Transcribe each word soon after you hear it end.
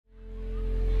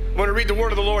going to read the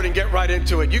word of the Lord and get right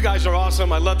into it. You guys are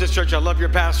awesome. I love this church. I love your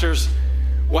pastors.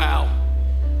 Wow.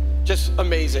 Just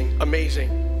amazing,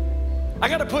 amazing. I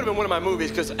got to put them in one of my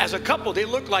movies because as a couple, they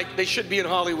look like they should be in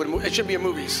Hollywood. They should be in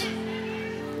movies.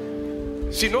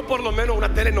 Si no por lo menos una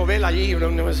telenovela allí.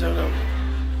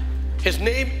 His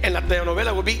name in la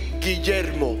telenovela would be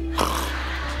Guillermo.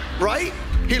 Right?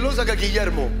 He looks like a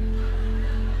Guillermo.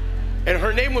 And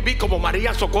her name would be como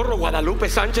María Socorro Guadalupe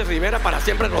Sánchez Rivera para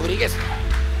siempre Rodríguez.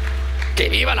 Que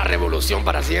viva la revolución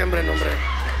para siempre, nombre.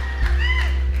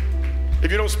 If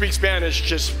you don't speak Spanish,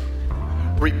 just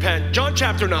repent. John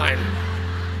chapter 9.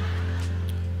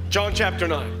 John chapter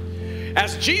 9.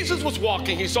 As Jesus was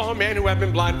walking, he saw a man who had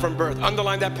been blind from birth.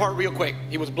 Underline that part real quick.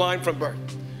 He was blind from birth.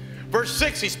 Verse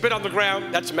 6, he spit on the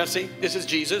ground. That's messy. This is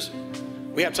Jesus.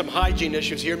 We have some hygiene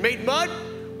issues here. Made mud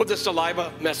with the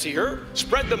saliva, messier.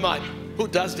 Spread the mud. Who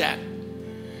does that?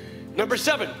 Number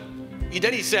 7.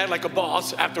 Then he said, like a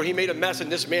boss, after he made a mess in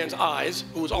this man's eyes,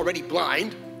 who was already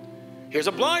blind. Here's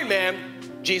a blind man.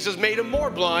 Jesus made him more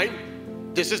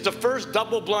blind. This is the first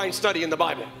double-blind study in the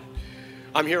Bible.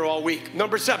 I'm here all week.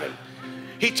 Number 7.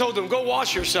 He told him, go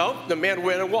wash yourself. The man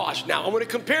went and washed. Now, I'm going to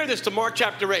compare this to Mark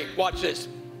chapter 8. Watch this.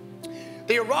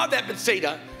 They arrived at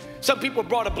Bethsaida. Some people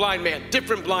brought a blind man,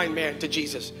 different blind man, to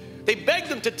Jesus. They begged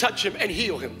him to touch him and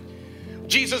heal him.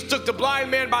 Jesus took the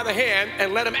blind man by the hand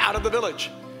and led him out of the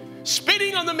village,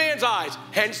 spitting on the man's eyes.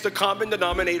 Hence, the common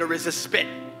denominator is a spit.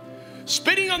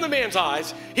 Spitting on the man's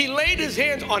eyes, he laid his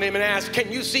hands on him and asked,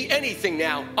 can you see anything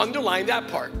now? Underline that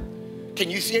part. Can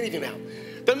you see anything now?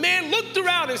 The man looked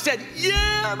around and said,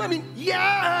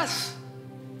 yes.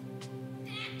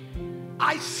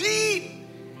 I see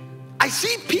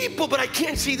people, but I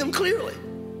can't see them clearly.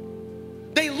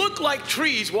 They look like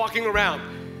trees walking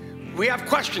around. We have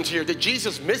questions here. Did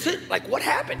Jesus miss it? Like, what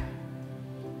happened?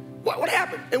 What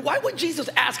happened? And why would Jesus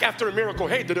ask after a miracle,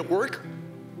 hey, did it work?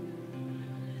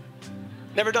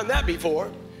 Never done that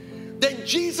before. Then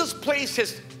Jesus placed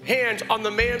his hands on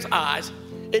the man's eyes,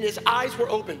 and his eyes were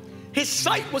open. His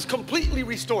sight was completely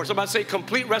restored. Somebody say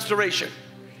complete restoration.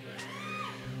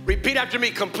 Repeat after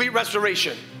me, complete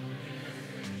restoration.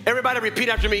 Everybody repeat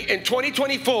after me. In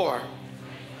 2024,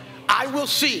 I will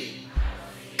see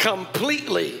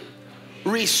completely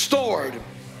restored,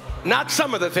 not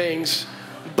some of the things,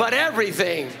 but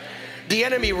everything the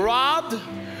enemy robbed,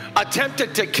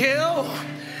 attempted to kill,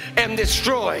 and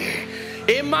destroy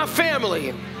in my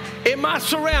family, in my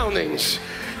surroundings.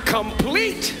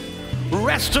 Complete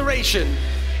restoration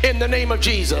in the name of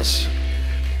Jesus.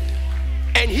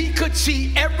 And he could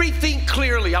see everything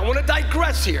clearly. I want to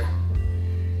digress here.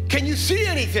 Can you see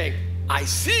anything? I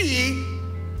see,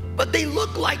 but they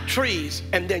look like trees.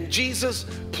 And then Jesus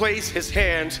placed his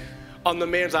hands on the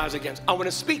man's eyes again. I want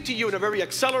to speak to you in a very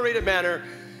accelerated manner.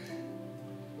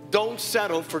 Don't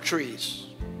settle for trees.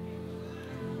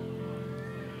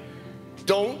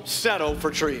 Don't settle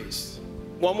for trees.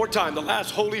 One more time, the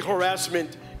last holy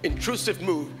harassment, intrusive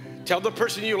move. Tell the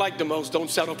person you like the most, don't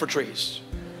settle for trees.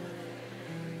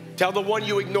 Tell the one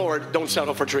you ignored, don't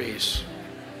settle for trees.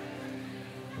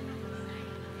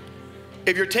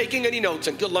 If you're taking any notes,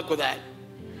 and good luck with that.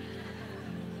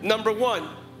 Number 1,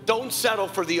 don't settle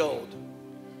for the old.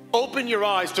 Open your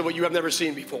eyes to what you have never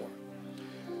seen before.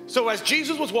 So as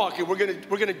Jesus was walking, we're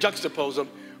gonna juxtapose him.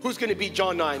 Who's gonna be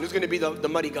John 9? Who's gonna be the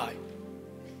muddy guy?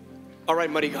 All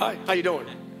right, muddy guy, how you doing?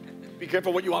 Be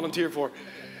careful what you volunteer for.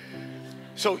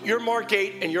 So you're Mark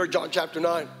 8 and you're John chapter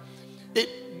 9.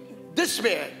 This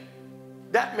man,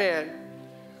 that man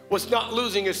was not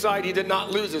losing his sight. He did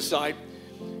not lose his sight.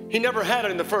 He never had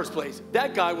it in the first place.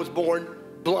 That guy was born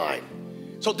blind.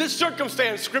 So this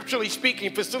circumstance, scripturally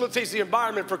speaking, facilitates the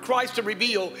environment for Christ to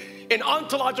reveal an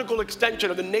ontological extension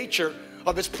of the nature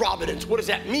of his providence. What does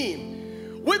that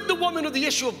mean? With the woman of the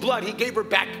issue of blood, he gave her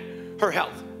back her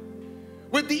health.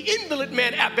 With the invalid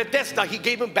man at Bethesda, he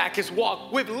gave him back his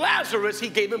walk. With Lazarus, he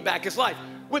gave him back his life.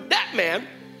 With that man,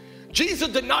 Jesus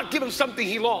did not give him something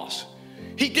he lost.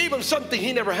 He gave him something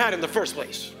he never had in the first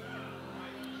place.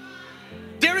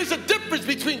 There is a difference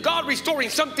between God restoring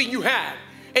something you had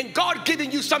and God giving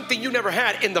you something you never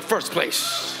had in the first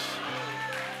place.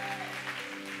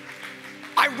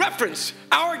 I reference,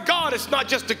 our God is not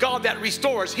just the God that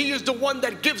restores. He is the one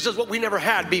that gives us what we never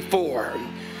had before.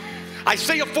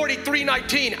 Isaiah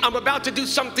 43:19, I'm about to do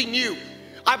something new.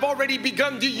 I've already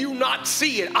begun. Do you not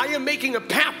see it? I am making a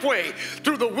pathway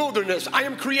through the wilderness. I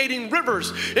am creating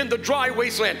rivers in the dry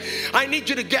wasteland. I need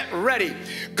you to get ready.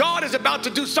 God is about to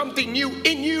do something new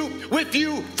in you, with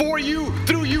you, for you,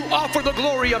 through you, all for the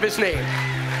glory of his name.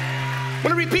 I'm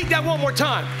going to repeat that one more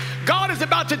time. God is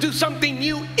about to do something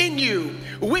new in you,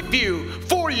 with you,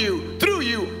 for you, through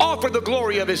you, all for the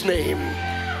glory of his name.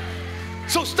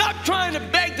 So stop trying to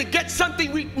beg to get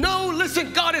something. No,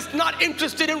 listen, God is not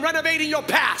interested in renovating your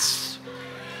past.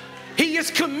 He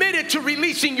is committed to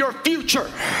releasing your future.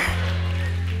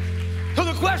 So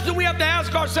the question we have to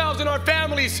ask ourselves in our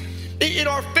families, in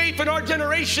our faith, in our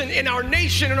generation, in our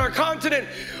nation, in our continent,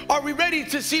 are we ready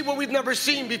to see what we've never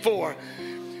seen before?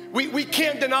 We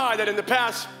can't deny that in the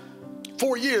past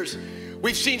 4 years,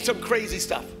 we've seen some crazy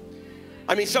stuff.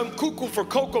 I mean, some cuckoo for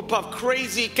Cocoa Puff,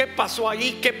 crazy, ¿qué pasó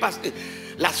ahí? ¿Qué pasó?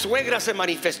 La suegra se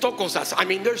manifestó cosas. I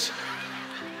mean,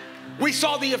 we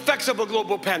saw the effects of a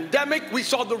global pandemic. We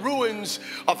saw the ruins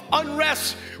of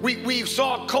unrest. We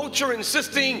saw culture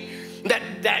insisting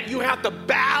that you have to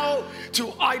bow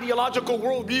to ideological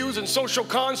worldviews and social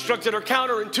constructs that are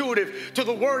counterintuitive to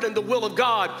the word and the will of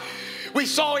God. We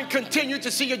saw and continue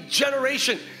to see a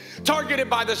generation targeted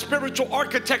by the spiritual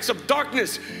architects of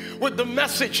darkness with the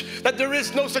message that there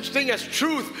is no such thing as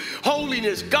truth,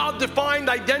 holiness, God-defined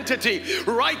identity,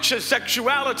 righteous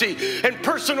sexuality, and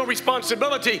personal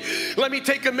responsibility. Let me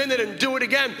take a minute and do it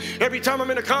again. Every time I'm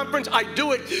in a conference, I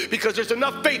do it because there's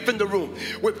enough faith in the room.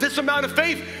 With this amount of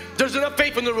faith, there's enough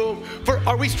faith in the room for,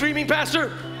 are we streaming,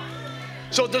 Pastor?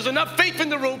 So there's enough faith in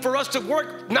the room for us to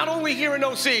work not only here in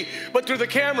OC, but through the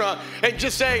camera and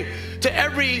just say to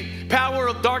every power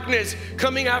of darkness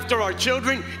coming after our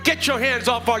children, get your hands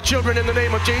off our children in the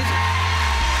name of Jesus.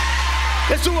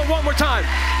 Let's do it one more time.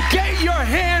 Get your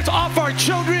hands off our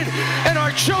children and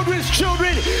our children's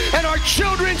children and our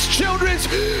children's children's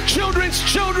children's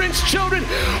children's children.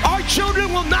 Our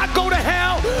children will not go to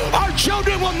hell. Our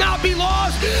children will not be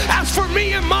lost. As for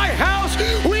me and my house,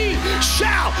 we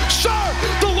shall serve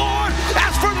the Lord.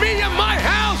 As for me and my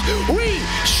house, we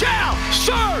shall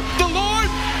serve the Lord.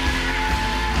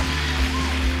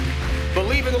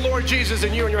 Believe in the Lord Jesus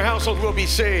and you and your household will be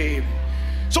saved.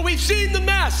 So we've seen the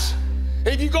mess.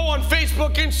 And if you go on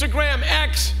Facebook, Instagram,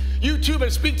 X, YouTube,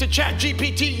 and speak to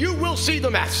ChatGPT, you will see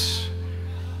the mess.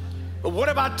 But what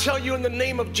if I tell you in the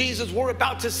name of Jesus, we're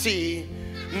about to see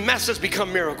messes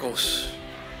become miracles.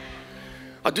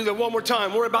 I'll do that one more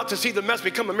time. We're about to see the mess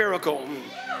become a miracle.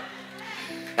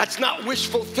 That's not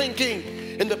wishful thinking.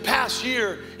 In the past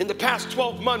year, in the past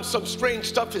 12 months, some strange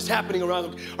stuff is happening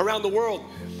around the world.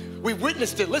 We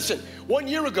witnessed it. Listen, 1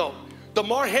 year ago,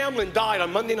 Damar Hamlin died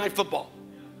on Monday Night Football.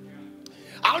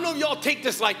 I don't know if y'all take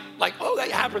this like, oh,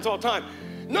 that happens all the time.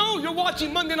 No, you're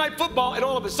watching Monday Night Football and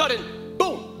all of a sudden,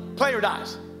 boom, player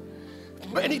dies.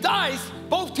 And he dies,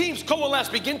 both teams coalesce,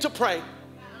 begin to pray,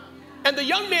 and the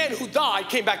young man who died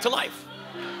came back to life.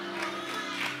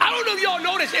 I don't know if y'all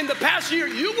noticed, in the past year,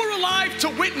 you were alive to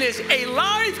witness a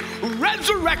live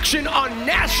resurrection on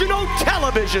national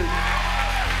television.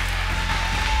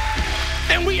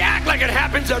 And we act like it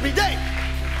happens every day.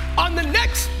 On the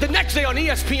next day on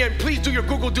ESPN, please do your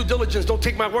Google due diligence, don't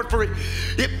take my word for it.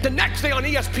 The next day on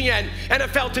ESPN,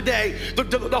 NFL Today,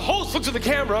 the host looks at the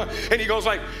camera and he goes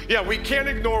like, yeah, we can't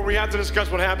ignore, we have to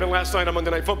discuss what happened last night on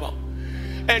Monday Night Football.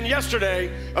 And yesterday,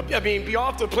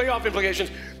 beyond the playoff implications,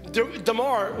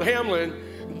 Damar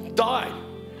Hamlin died.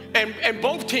 And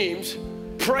both teams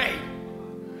prayed.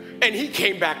 And he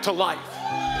came back to life.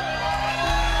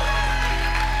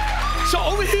 So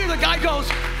over here, the guy goes,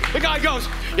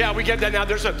 yeah, we get that now.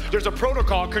 There's a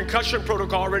protocol, concussion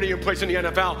protocol already in place in the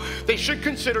NFL. They should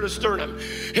consider the sternum.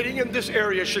 Hitting in this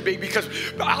area should be, because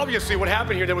obviously what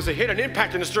happened here, there was a hit, an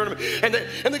impact in the sternum. And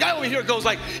the guy over here goes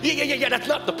like, yeah, that's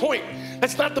not the point.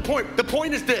 That's not the point. The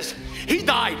point is this. He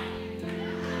died.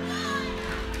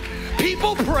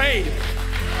 People prayed.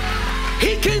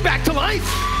 He came back to life.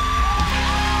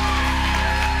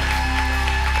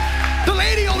 The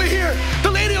lady over here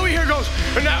goes,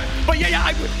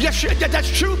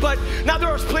 that's true, but now there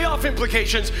are playoff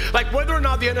implications, like whether or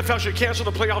not the NFL should cancel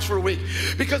the playoffs for a week,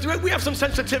 because we have some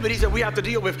sensitivities that we have to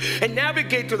deal with and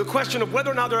navigate through the question of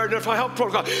whether or not there are NFL health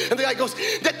protocols. And the guy goes,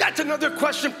 that's another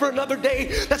question for another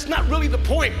day. That's not really the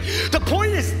point. The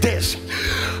point is this: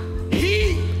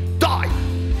 he died.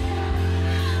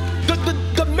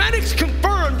 The medics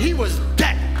confirmed he was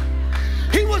dead.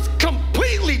 He was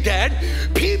completely dead.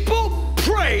 People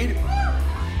prayed,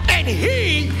 and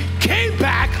he came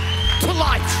back to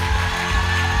life.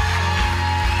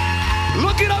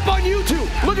 Look it up on YouTube.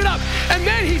 Look it up. And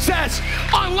then he says,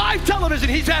 on live television,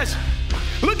 he says,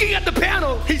 looking at the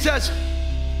panel, he says,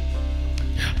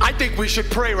 I think we should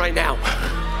pray right now.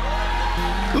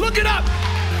 Look it up.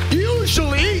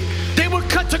 Usually, they would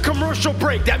cut to commercial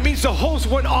break. That means the host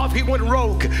went off, he went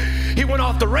rogue. He went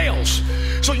off the rails.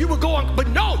 So you would go on, but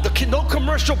no no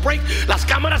commercial break. Las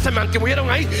cámaras se mantuvieron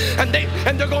ahí,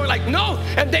 and they're going like, no,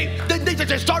 and they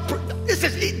start, this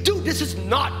is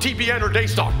not TBN or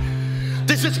Daystar.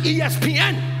 This is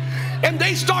ESPN. And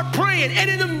they start praying, and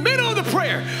in the middle of the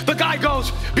prayer, the guy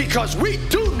goes, because we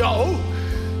do know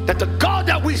that the God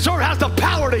that we serve has the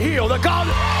power to heal. The God...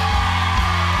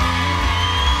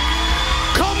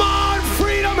 Come on,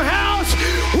 Freedom House.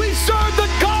 We serve the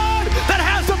God that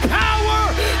has the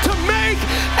power to make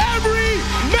every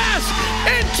mess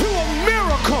into a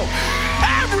miracle.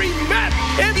 Every mess.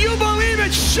 If you believe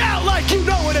it, shout like you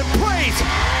know it and praise.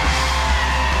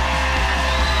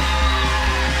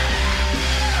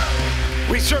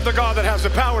 We serve the God that has the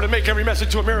power to make every mess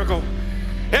into a miracle.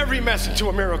 Every mess into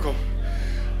a miracle.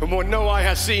 And what no eye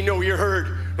has seen, no ear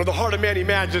heard, nor the heart of man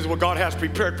imagines what God has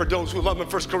prepared for those who love him.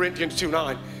 1 Corinthians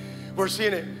 2:9. We're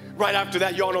seeing it. Right after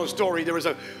that, you all know the story. There was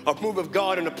a move of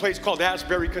God in a place called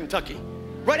Asbury, Kentucky.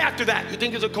 Right after that, you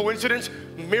think it's a coincidence?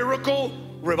 Miracle,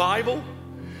 revival.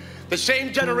 The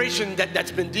same generation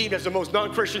that's been deemed as the most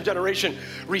non-Christian generation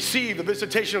received the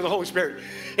visitation of the Holy Spirit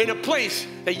in a place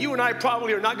that you and I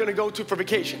probably are not going to go to for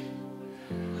vacation.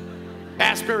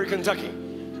 Asbury, Kentucky.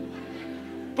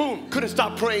 Boom, couldn't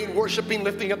stop praying, worshiping,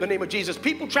 lifting up the name of Jesus.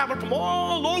 People traveled from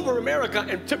all over America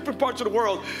and different parts of the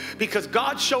world because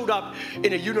God showed up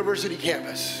in a university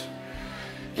campus.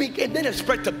 And then it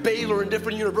spread to Baylor and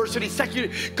different universities.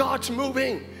 God's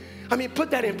moving. I mean,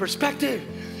 put that in perspective.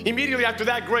 Immediately after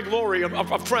that, Greg Laurie,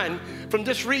 a friend from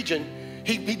this region,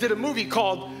 he did a movie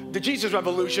called The Jesus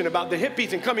Revolution about the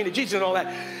hippies and coming to Jesus and all that.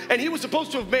 And he was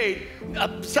supposed to have made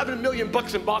 $7 million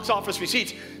in box office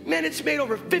receipts. Man, it's made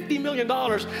over $50 million.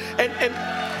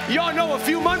 And y'all know a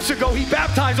few months ago, he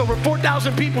baptized over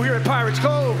 4,000 people here at Pirates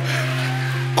Cove.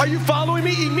 Are you following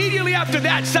me? Immediately after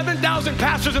that, 7,000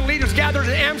 pastors and leaders gathered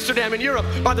in Amsterdam in Europe.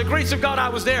 By the grace of God, I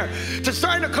was there to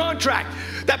sign a contract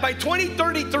that by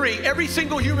 2033, every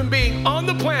single human being on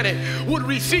the planet would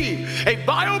receive a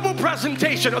viable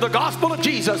presentation of the gospel of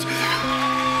Jesus.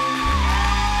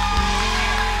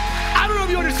 I don't know if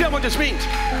you understand what this means.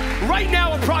 Right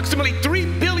now, approximately 3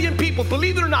 billion people,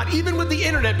 believe it or not, even with the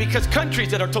internet, because countries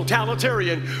that are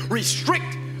totalitarian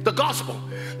restrict the gospel.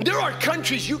 There are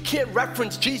countries you can't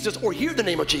reference Jesus or hear the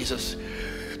name of Jesus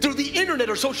through the internet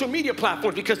or social media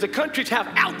platforms because the countries have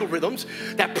algorithms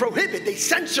that prohibit, they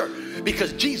censor,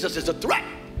 because Jesus is a threat.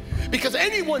 Because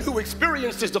anyone who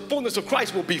experiences the fullness of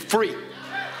Christ will be free.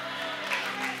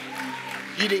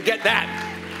 You didn't get that.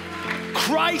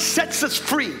 Christ sets us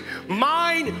free.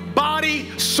 Mind,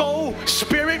 body, soul,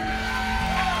 spirit.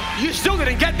 You still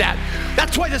didn't get that.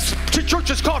 That's why this church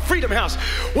is called Freedom House.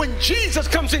 When Jesus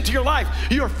comes into your life,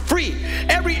 you're free.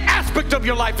 Every aspect of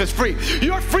your life is free.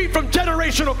 You're free from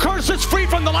generational curses, free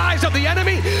from the lies of the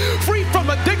enemy, free from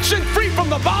addiction, free from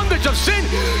the bondage of sin.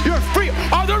 You're free.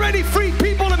 Are there any free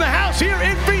people in the house here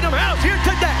in Freedom House here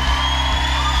today?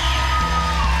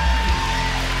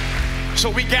 So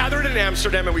we gathered in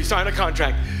Amsterdam and we signed a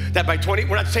contract that by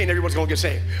we're not saying everyone's going to get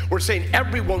saved. We're saying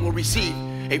everyone will receive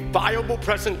a viable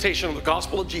presentation of the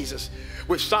gospel of Jesus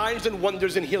with signs and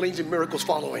wonders and healings and miracles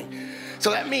following.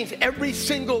 So that means every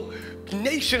single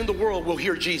nation in the world will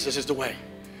hear Jesus is the way.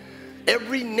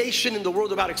 Every nation in the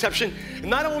world without exception,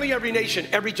 not only every nation,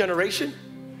 every generation,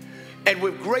 and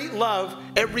with great love,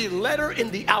 every letter in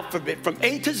the alphabet from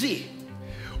A to Z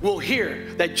will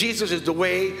hear that Jesus is the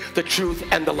way, the truth,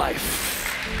 and the life.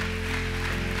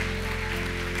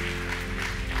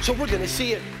 So we're going to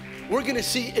see it. We're going to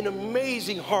see an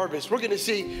amazing harvest. We're going to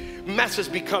see messes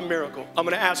become miracle. I'm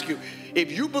going to ask you,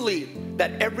 if you believe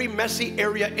that every messy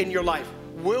area in your life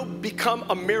will become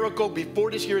a miracle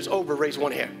before this year is over, raise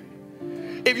one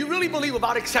hand. If you really believe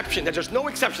without exception, that there's no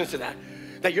exceptions to that,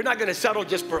 that you're not going to settle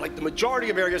just for like the majority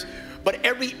of areas, but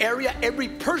every area, every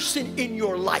person in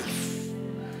your life,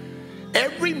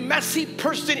 every messy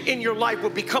person in your life will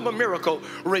become a miracle,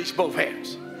 raise both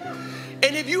hands.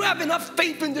 And if you have enough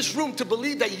faith in this room to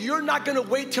believe that you're not going to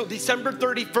wait till December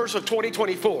 31st of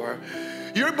 2024,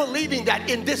 you're believing that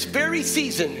in this very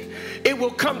season, it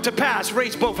will come to pass,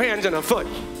 raise both hands and a foot.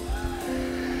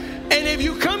 And if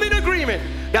you come in agreement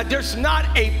that there's not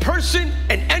a person,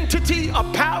 an entity, a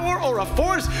power, or a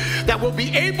force that will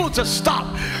be able to stop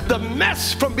the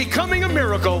mess from becoming a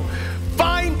miracle,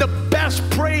 find the best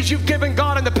praise you've given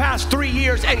God in the past 3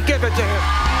 years and give it to Him.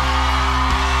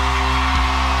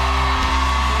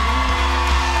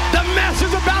 The mess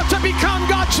is about to become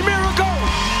God's miracle.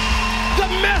 The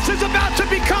mess is about to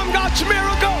become God's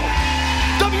miracle.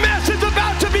 The mess is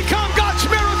about to become God's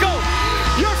miracle.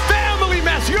 Your family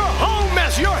mess, your home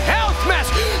mess, your health mess,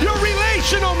 your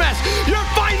relational mess, your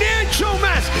financial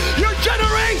mess, your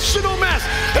generational mess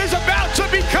is about to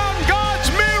become God's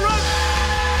miracle.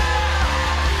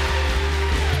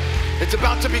 It's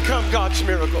about to become God's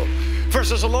miracle. 1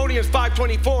 Thessalonians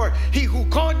 5:24, he who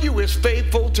called you is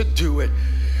faithful to do it.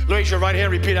 Raise your right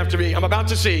hand, repeat after me. I'm about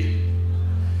to see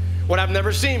what I've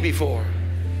never seen before.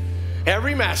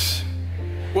 Every mess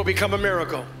will become a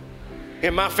miracle.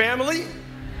 In my family,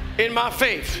 in my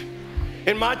faith,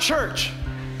 in my church,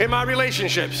 in my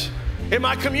relationships, in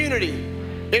my community,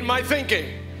 in my thinking,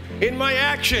 in my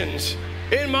actions,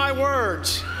 in my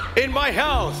words, in my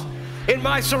health, in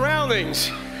my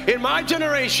surroundings, in my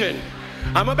generation.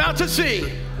 I'm about to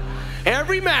see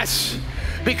every mess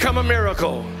become a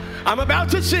miracle. I'm about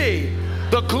to see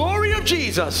the glory of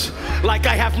Jesus like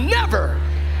I have never,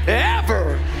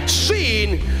 ever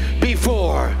seen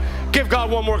before. Give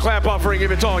God one more clap offering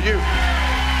if it's all you.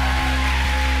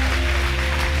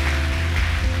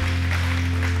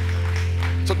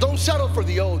 So don't settle for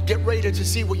the old. Get ready to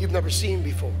see what you've never seen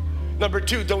before. Number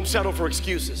two, don't settle for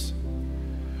excuses.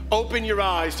 Open your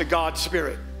eyes to God's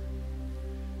Spirit.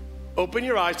 Open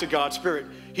your eyes to God's Spirit.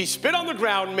 He spit on the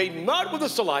ground, made mud with the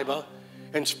saliva,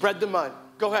 and spread the mud.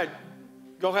 Go ahead.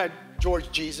 Go ahead, George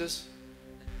Jesus.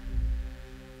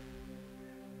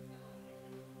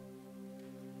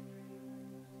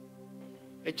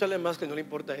 Échale más que no le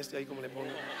importa este ahí como le pongo.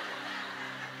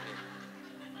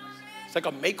 It's like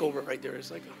a makeover right there.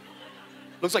 It's like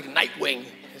looks like Nightwing.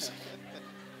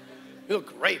 You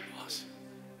look great, boss.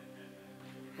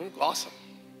 You look awesome.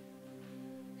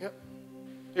 Yep.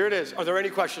 Here it is. Are there any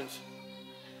questions?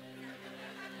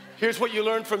 Here's what you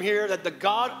learn from here, that the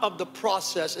God of the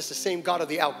process is the same God of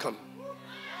the outcome.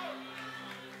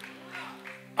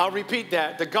 I'll repeat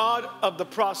that. The God of the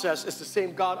process is the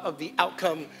same God of the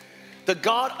outcome. The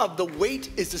God of the wait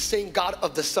is the same God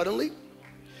of the suddenly.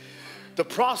 The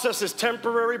process is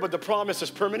temporary, but the promise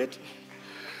is permanent.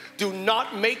 Do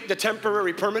not make the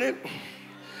temporary permanent.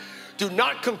 Do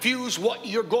not confuse what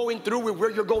you're going through with where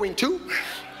you're going to.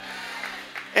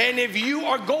 And if you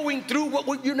are going through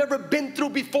what you've never been through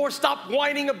before, stop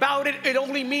whining about it. It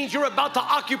only means you're about to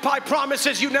occupy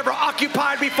promises you never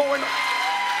occupied before.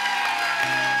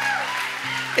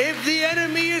 If the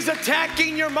enemy is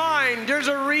attacking your mind, there's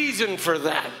a reason for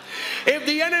that. If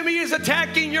the enemy is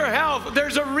attacking your health,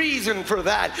 there's a reason for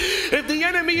that. If the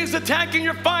enemy is attacking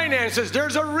your finances,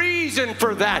 there's a reason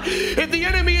for that. If the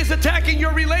enemy is attacking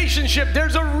your relationship,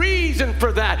 there's a reason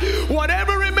for that.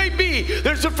 Whatever it may be,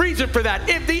 there's a reason for that.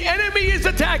 If the enemy is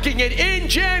attacking it in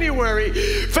January,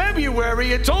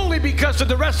 February, it's only because of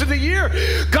the rest of the year.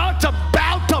 God's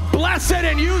about to bless it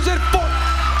and use it for...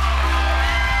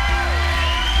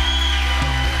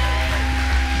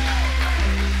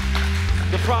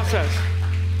 The process.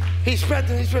 He spread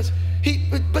them,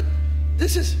 but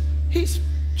he's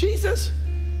Jesus.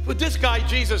 But this guy,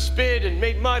 Jesus spit and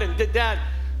made mud and did that.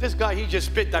 This guy, he just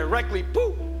spit directly,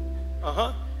 boom.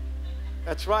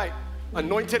 That's right.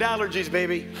 Anointed allergies,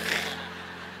 baby.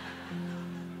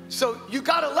 So you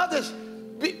gotta love this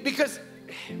because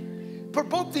for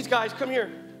both these guys, come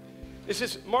here. This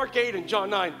is Mark 8 and John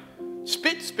 9.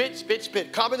 Spit, spit, spit,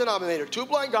 spit. Common denominator. Two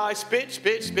blind guys, spit,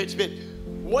 spit, spit, spit.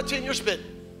 What's in your spit?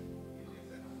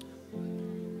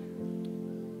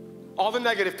 All the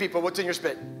negative people, what's in your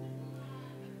spit?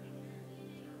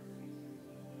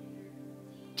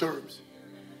 Germs,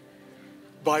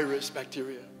 virus,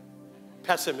 bacteria,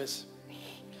 pessimists.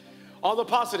 All the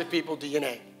positive people,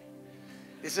 DNA.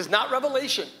 This is not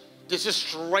revelation. This is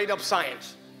straight up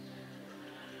science.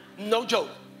 No joke.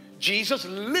 Jesus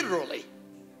literally,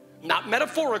 not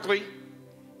metaphorically,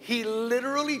 he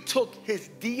literally took his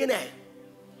DNA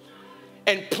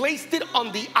and placed it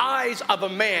on the eyes of a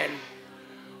man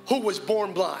who was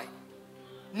born blind.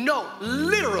 No,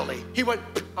 literally. He went,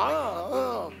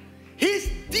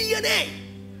 his DNA.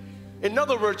 In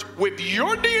other words, with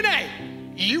your DNA,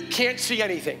 you can't see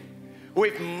anything.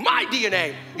 With my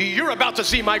DNA, you're about to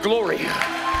see my glory.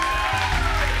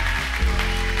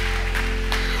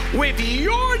 With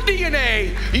your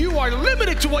DNA, you are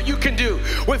limited to what you can do.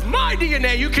 With my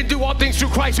DNA, you can do all things through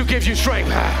Christ who gives you strength.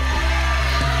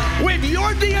 With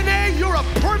your DNA, you're a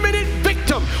permanent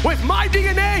victim. With my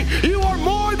DNA, you are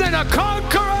more than a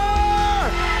conqueror.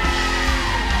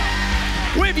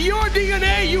 With your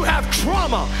DNA, you have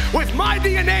trauma. With my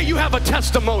DNA, you have a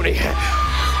testimony.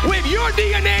 With your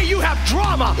DNA, you have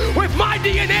drama. With my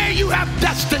DNA, you have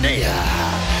destiny.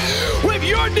 With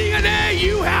your DNA,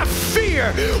 you have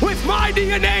fear. With my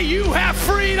DNA, you have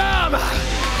freedom.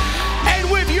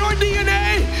 And with your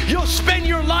DNA, you'll spend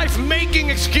your life making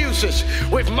excuses.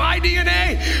 With my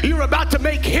DNA, you're about to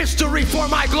make history for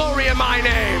my glory and my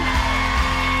name.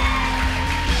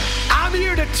 I'm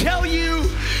here to tell you,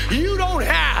 you don't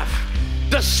have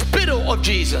the spittle of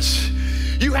Jesus.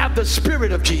 You have the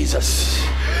Spirit of Jesus.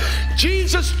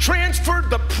 Jesus transferred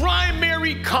the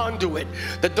primary conduit,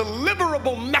 the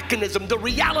deliverable mechanism, the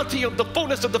reality of the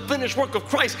fullness of the finished work of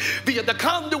Christ via the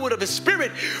conduit of his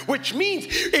Spirit, which means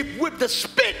if with the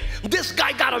spit, this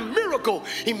guy got a miracle.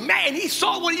 And he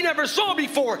saw what he never saw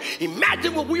before.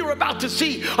 Imagine what we were about to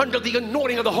see under the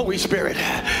anointing of the Holy Spirit.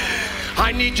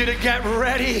 I need you to get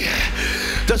ready.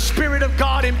 The Spirit of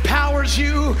God empowers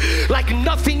you like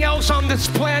nothing else on this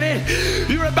planet.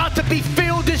 You're about to be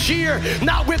filled this year,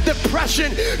 not with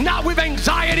depression, not with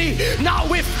anxiety, not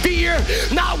with fear,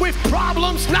 not with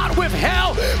problems, not with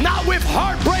hell, not with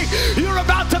heartbreak. You're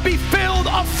about to be filled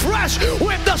afresh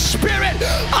with the Spirit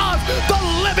of the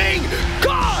living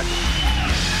God.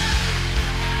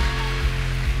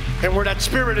 And where that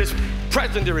Spirit is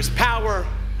present, there is power.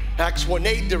 Acts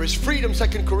 1:8, there is freedom.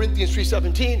 2 Corinthians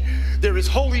 3:17, there is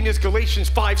holiness. Galatians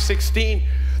 5:16,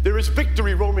 there is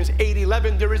victory. Romans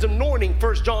 8:11, there is anointing.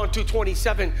 1 John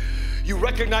 2:27, you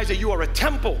recognize that you are a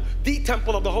temple, the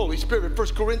temple of the Holy Spirit.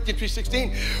 1 Corinthians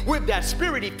 3:16, with that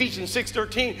Spirit. Ephesians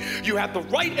 6:13, you have the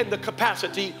right and the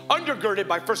capacity, undergirded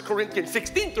by 1 Corinthians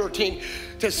 16:13,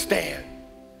 to stand.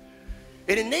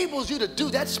 It enables you to do.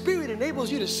 That Spirit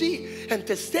enables you to see and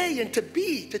to say and to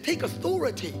be, to take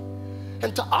authority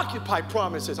and to occupy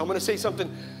promises. I'm going to say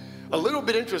something a little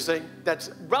bit interesting that's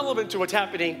relevant to what's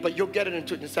happening, but you'll get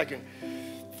into it in a second.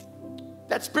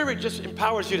 That Spirit just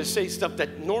empowers you to say stuff that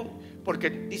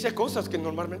porque dice cosas que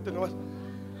normalmente no es.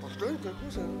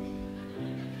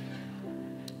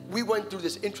 We went through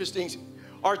this interesting,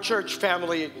 our church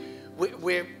family,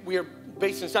 we are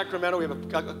based in Sacramento. We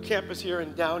have a campus here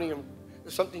in Downey, and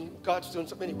there's something God's doing.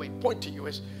 Something anyway. Point to you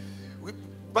is,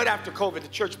 right after COVID,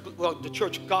 the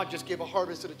church, God just gave a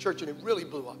harvest to the church, and it really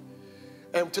blew up.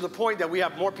 And to the point that we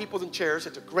have more people than chairs.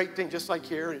 It's a great thing, just like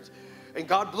here. And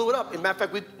God blew it up. As a matter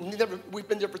of fact, we've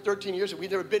been there for 13 years, and we've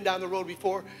never been down the road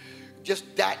before.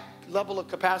 Just that level of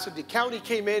capacity. The county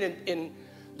came in, and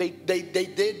they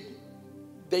did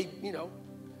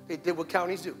what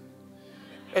counties do.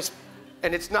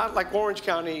 And it's not like Orange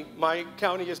County. My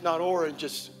county is not orange,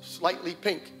 it's slightly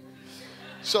pink.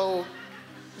 So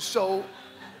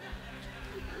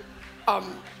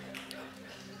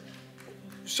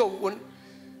when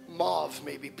mauve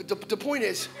maybe, but the point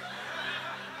is,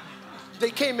 they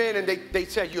came in and they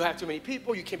said, you have too many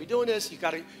people, you can't be doing this, you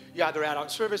either add on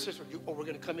services or we're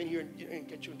going to come in here and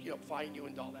get you, fine you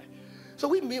and all that. So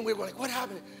we were like, what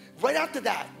happened? Right after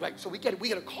that, right? So we get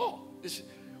a call.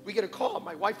 We get a call,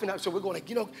 my wife and I. So we're going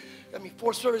like,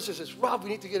 4 services is rough. We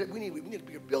need to get it. We need a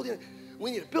bigger building. We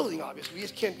need a building, obviously. We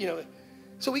just can't,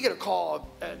 So we get a call,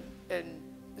 and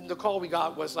the call we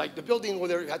got was like the building where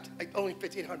there had only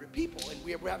 1,500 people, and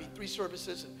we're having 3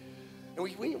 services, and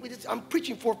we just, I'm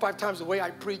preaching 4 or 5 times the way I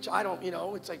preach. I don't,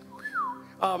 it's like,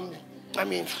 I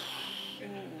mean,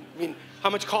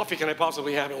 how much coffee can I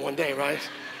possibly have in one day, right?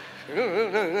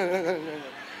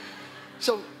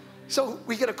 So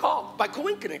we get a call by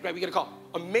coincidence, right? We get a call.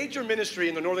 A major ministry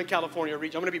in the Northern California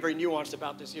region. I'm going to be very nuanced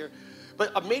about this here,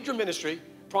 but a major ministry,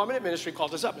 prominent ministry,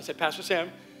 called us up and said, Pastor Sam,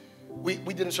 we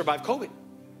didn't survive COVID.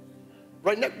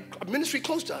 Right now, a ministry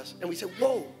close to us, and we said,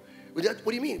 whoa, what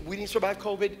do you mean? We didn't survive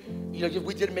COVID.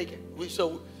 We didn't make it.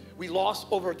 So we lost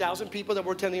over 1,000 people that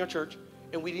were attending our church,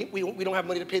 and we don't have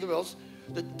money to pay the bills.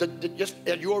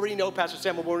 You already know, Pastor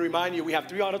Sam, I want to remind you, we have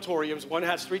 3 auditoriums. One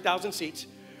has 3,000 seats.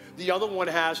 The other one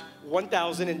has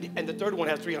 1,000, and the third one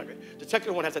has 300. The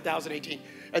second one has 1,018,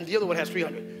 and the other one has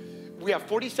 300. We have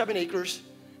 47 acres,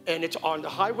 and it's on the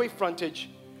highway frontage,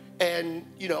 and,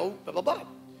 blah, blah, blah.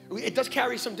 It does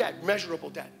carry some debt, measurable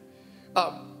debt.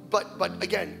 But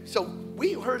again, so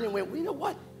we heard and went, well, you know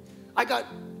what?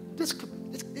 This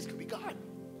could be God.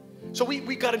 So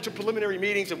we got into preliminary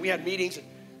meetings, and we had meetings, and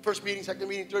first meeting, second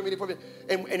meeting, third meeting, fourth meeting,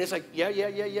 and it's like, yeah.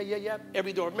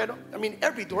 Every door,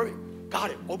 every door. Got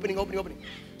it, opening.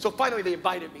 So finally they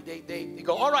invited me. They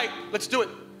go, all right, let's do it.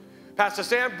 Pastor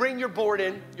Sam, bring your board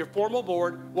in, your formal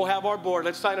board. We'll have our board.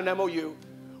 Let's sign an MOU.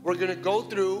 We're going to go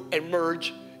through and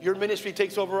merge. Your ministry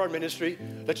takes over our ministry.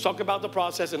 Let's talk about the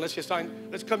process, and let's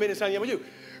come in and sign the MOU.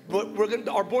 But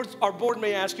our board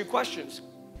may ask you questions.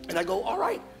 And I go, all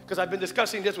right, because I've been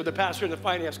discussing this with the pastor and the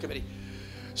finance committee.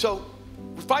 So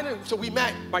we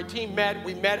met, my team met,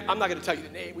 I'm not going to tell you the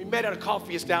name. We met at a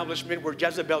coffee establishment where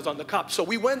Jezebel's on the cup. So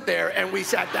we went there and we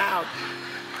sat down.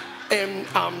 And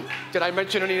did I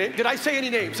mention any names? Did I say any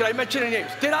names? Did I mention any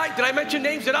names? Did I mention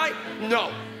names? Did I?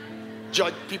 No.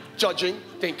 People judging,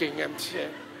 thinking.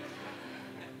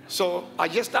 So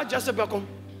allí está Jezebel con.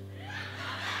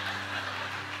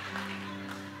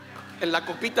 En la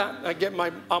copita, I get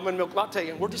my almond milk latte,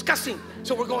 and we're discussing.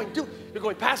 So we're going,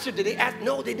 Pastor, did they ask?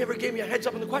 No, they never gave me a heads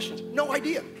up on the questions. No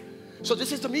idea. So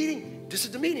this is the meeting. this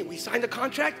is the meeting. We signed the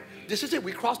contract. This is it.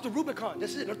 We crossed the Rubicon.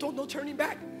 This is it. No turning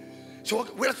back. So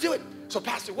let's do it. So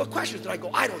Pastor, what questions? And I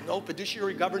go, I don't know.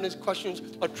 Fiduciary governance questions,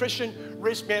 attrition,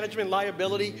 risk management,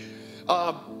 liability,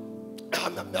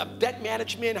 debt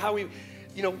management, how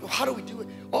do we do it?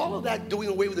 All of that, doing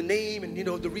away with the name and,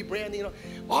 the rebranding,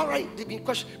 All right,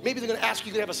 question. Maybe they're going to ask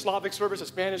you to have a Slavic service, a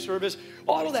Spanish service,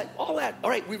 all of that. All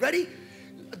right, we ready?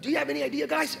 Do you have any idea,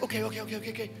 guys?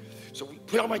 Okay. So we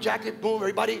put on my jacket, boom,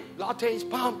 everybody, lattes,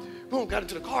 boom, got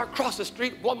into the car, crossed the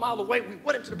street, 1 mile away. We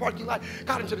went into the parking lot,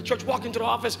 got into the church, walked into the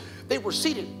office. They were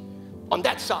seated on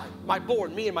that side. My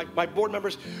board, me and my board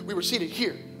members, we were seated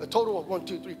here. A total of 1,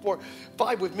 2, 3, 4,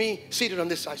 5 with me seated on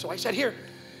this side. So I sat here,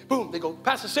 boom, they go,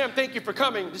 Pastor Sam, thank you for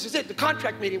coming. This is it, the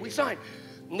contract meeting, we signed.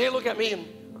 And they look at me and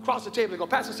across the table, they go,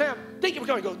 Pastor Sam, thank you for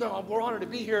coming. I go, no, we're honored to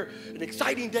be here. An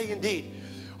exciting day indeed.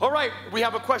 All right, we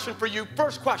have a question for you.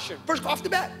 First question, off the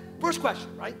bat. First question,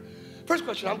 right? First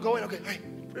question, I'm going, okay, right.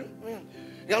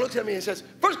 He looks at me and says,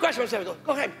 first question, I go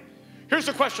ahead. Here's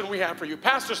the question we have for you.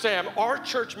 Pastor Sam, our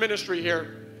church ministry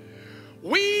here,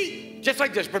 we, just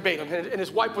like this, verbatim, and his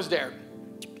wife was there.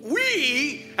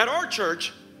 We, at our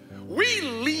church, we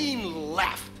lean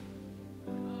left.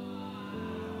 We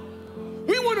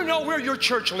want to know where your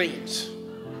church leans.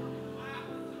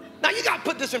 Now, you got to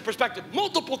put this in perspective.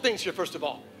 Multiple things here, first of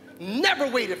all. Never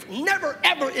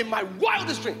ever in my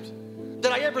wildest dreams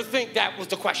did I ever think that was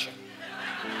the question.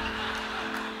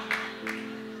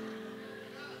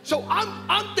 So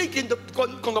I'm thinking,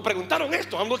 cuando preguntaron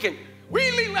esto, I'm looking, we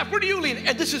lean left, where do you lean?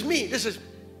 And this is me, because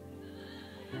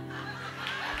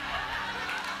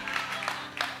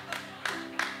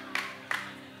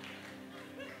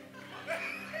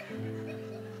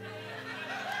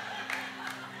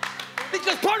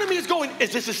part of me is going,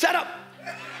 is this a setup?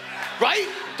 Right?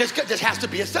 This has to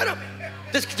be a setup.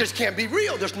 This can't be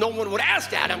real. There's no one would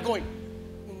ask that. I'm going.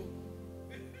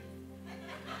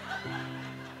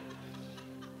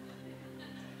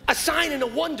 A sign and a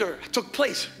wonder took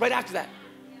place right after that.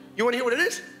 You want to hear what it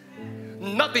is?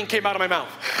 Nothing came out of my mouth.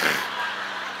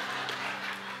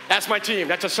 That's my team.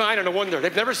 That's a sign and a wonder.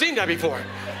 They've never seen that before.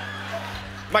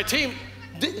 My team,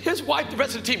 his wife, the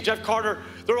rest of the team, Jeff Carter,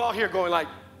 they're all here going like,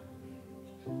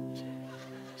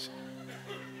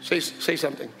 say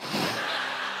something.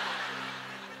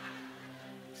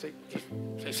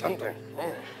 Say something.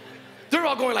 Oh. They're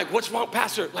all going like, what's wrong,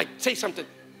 Pastor? Like, say something.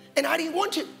 And I didn't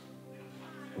want to.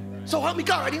 So help me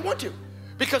God, I didn't want to.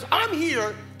 Because I'm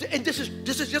here, and this is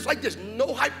just like this. No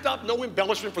hyped up, no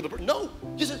embellishment for the, no,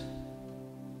 this is.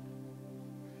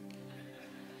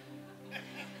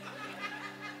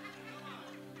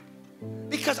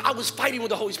 Because I was fighting with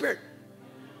the Holy Spirit.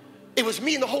 It was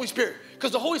me and the Holy Spirit.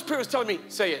 Because the Holy Spirit was telling me,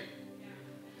 say it.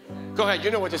 Go ahead, you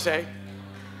know what to say.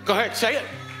 Go ahead, say it.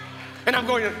 And I'm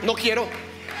going, no quiero.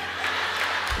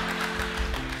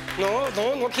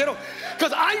 No quiero.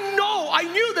 Because I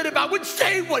knew that if I would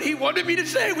say what he wanted me to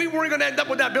say, we weren't going to end up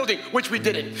with that building, which we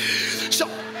didn't. So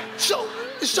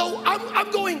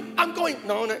I'm going,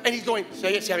 no, and he's going,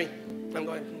 say it, Sammy. I'm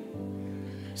going,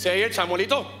 say it,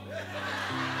 Samuelito.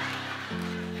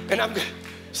 And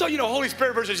so, Holy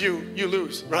Spirit versus you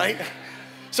lose, right?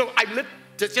 So I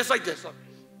lifted, just like this,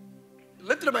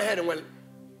 lifted up my head and went,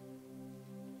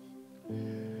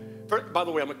 by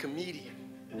the way, I'm a comedian.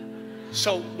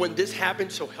 So when this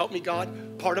happened, so help me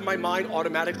God, part of my mind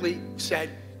automatically said,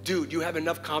 dude, you have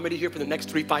enough comedy here for the next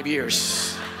 3-5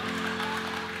 years.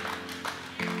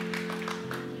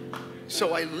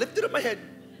 So I lifted up my head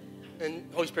and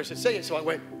the Holy Spirit said, say it. So I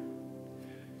went,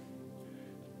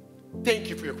 thank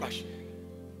you for your question.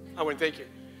 I went, thank you.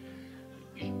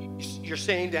 You're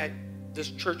saying that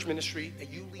this church ministry, that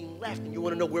you lean left and you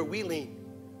want to know where we lean.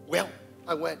 Well,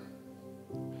 I went,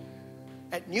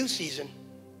 at New Season,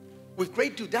 with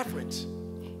great due deference,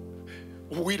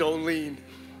 we don't lean.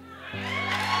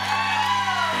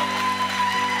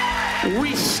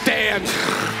 We stand.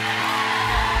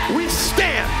 We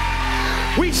stand.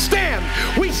 We stand.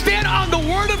 We stand on the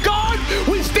Word of God.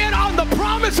 We stand on the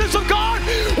promises of God.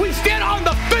 We stand on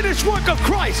the finished work of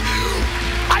Christ.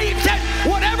 I said,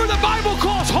 whatever the Bible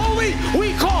calls holy,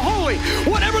 we call holy.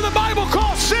 Whatever the Bible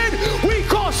calls sin, we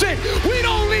call sin. We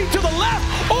don't lean to the left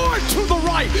or to the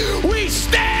right. We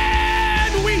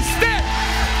stand, we stand.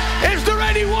 Is there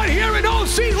anyone here in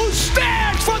OC who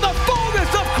stands for the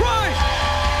fullness of Christ?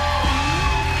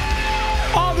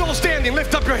 All those standing,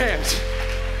 lift up your hands.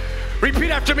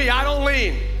 Repeat after me. I don't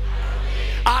lean.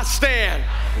 I stand.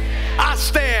 I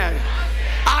stand.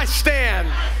 I stand.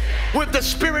 With the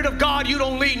Spirit of God, you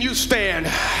don't lean, you stand.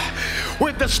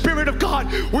 with the Spirit of God.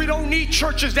 We don't need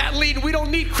churches that lean. We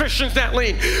don't need Christians that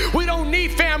lean. We don't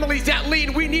need families that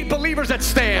lean. We need believers that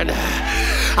stand.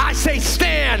 I say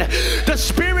stand. The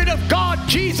Spirit of God,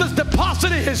 Jesus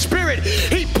deposited His Spirit.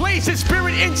 He placed His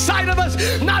Spirit inside of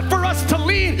us, not for us to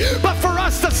lean, but for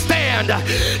us to stand.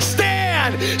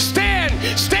 Stand,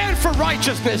 stand, stand for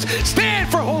righteousness. Stand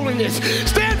for holiness.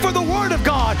 Stand for the Word of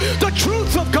God, the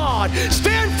truth of God.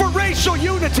 Stand for racial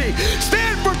unity.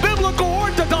 Stand for biblical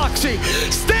orthodoxy.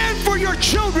 Stand for your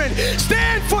children.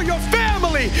 Stand for your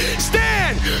family.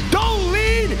 Stand. Don't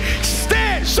lean.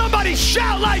 Stand. Somebody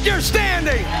shout like you're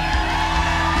standing.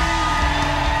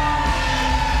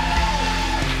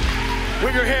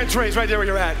 With your hands raised right there where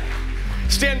you're at.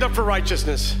 Stand up for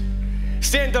righteousness.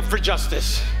 Stand up for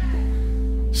justice.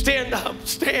 Stand up.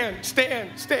 Stand,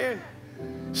 stand, stand.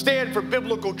 Stand for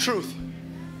biblical truth.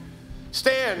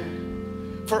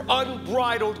 Stand for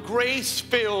unbridled,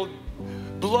 grace-filled,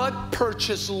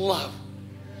 blood-purchased love.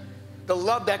 The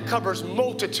love that covers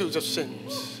multitudes of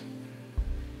sins.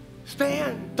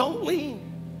 Stand. Don't lean.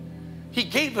 He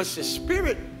gave us His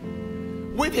Spirit.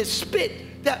 With His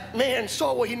spit, that man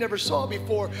saw what he never saw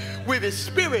before. With His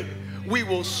Spirit, we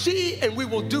will see and we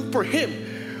will do for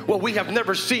Him what we have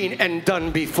never seen and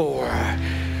done before.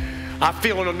 I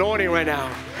feel an anointing right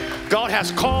now. God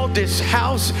has called this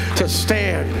house to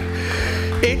stand.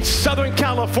 In Southern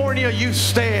California, you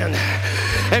stand.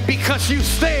 And because you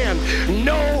stand,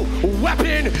 no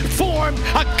weapon formed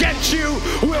against you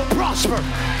will prosper.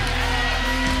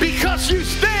 Because you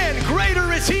stand,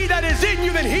 greater is He that is in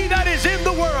you than he that is in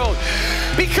the world.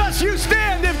 Because you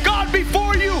stand, if God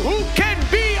before you, who can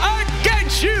be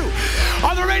against you?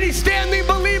 Are there any standing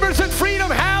believers in Freedom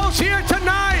House here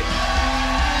tonight?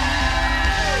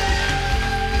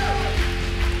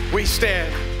 We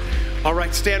stand. All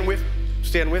right, stand with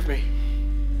me.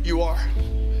 You are.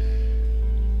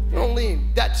 Don't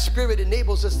lean. That Spirit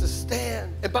enables us to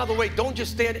stand. And by the way, don't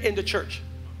just stand in the church.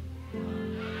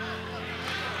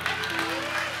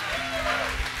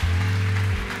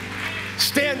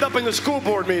 Stand up in the school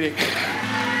board meeting.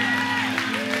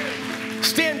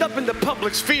 Stand up in the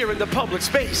public sphere, in the public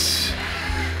space.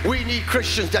 We need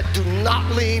Christians that do not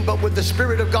lean, but with the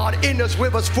Spirit of God in us,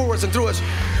 with us, for us, and through us,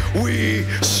 we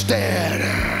stand.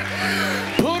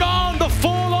 Put on the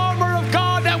full armor of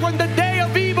God, that when the day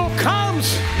of evil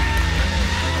comes,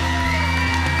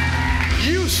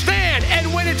 you stand.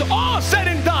 And when it's all said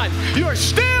and done, you're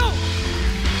still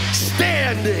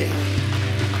standing.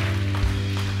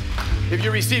 If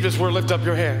you receive this word, lift up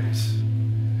your hands.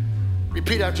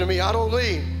 Repeat after me. I don't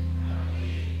lean.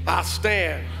 I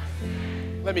stand.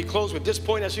 Let me close with this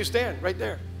point as you stand right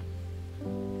there.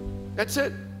 That's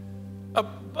it.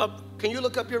 Can you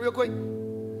look up here real quick?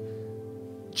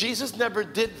 Jesus never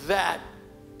did that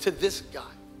to this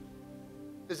guy.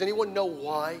 Does anyone know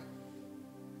why?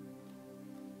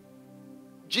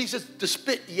 Jesus, the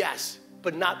spit, yes,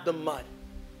 but not the mud.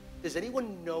 Does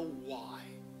anyone know why?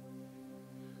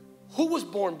 Who was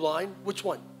born blind? Which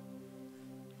one?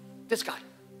 This guy.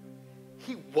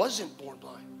 He wasn't born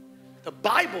blind. The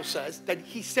Bible says that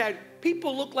he said,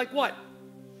 people look like what?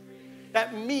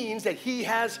 That means that he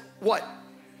has what?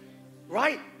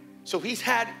 Right? So he's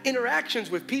had interactions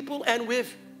with people and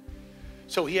with,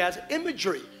 so he has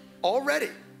imagery already.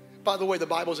 By the way, the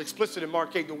Bible is explicit in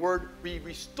Mark 8, the word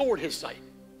restored his sight.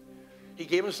 He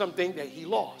gave him something that he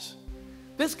lost.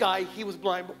 This guy, he was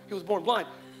blind, he was born blind.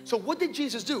 So what did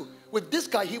Jesus do? With this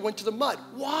guy, he went to the mud.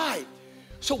 Why?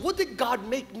 So what did God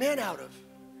make man out of?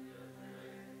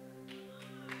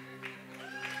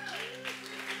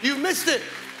 You missed it.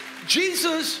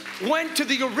 Jesus went to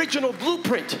the original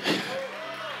blueprint.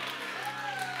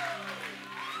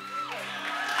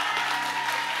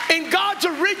 In God's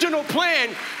original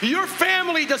plan, your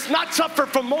family does not suffer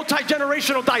from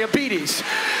multi-generational diabetes.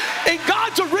 In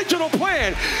God's original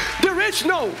plan, there is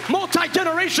no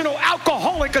multi-generational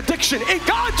alcoholic addiction. In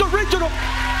God's original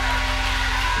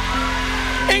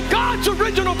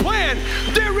plan,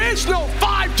 there is no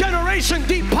 5-generation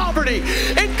deep poverty.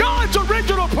 In God's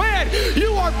original plan,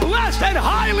 you are blessed and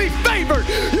highly favored.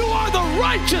 You are the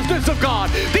righteousness of God,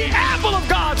 the apple of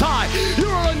God's eye. You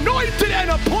are anointed and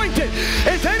appointed.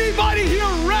 Is anybody here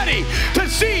ready to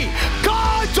see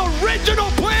God's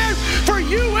original plan for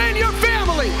you and your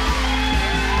family?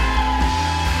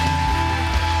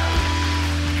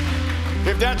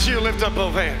 If that's you, lift up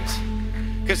both hands.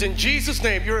 Because in Jesus'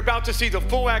 name, you're about to see the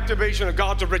full activation of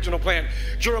God's original plan.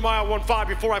 Jeremiah 1:5,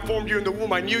 before I formed you in the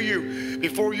womb, I knew you.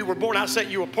 Before you were born, I set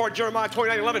you apart. Jeremiah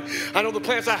 29:11, I know the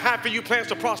plans I have for you, plans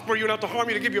to prosper you, not to harm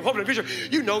you, to give you hope and a vision.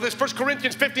 You know this. 1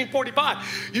 Corinthians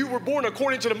 15:45, you were born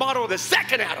according to the model of the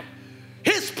second Adam.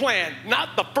 His plan,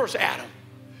 not the first Adam.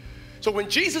 So when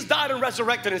Jesus died and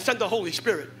resurrected and sent the Holy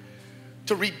Spirit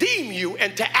to redeem you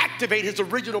and to activate his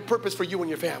original purpose for you and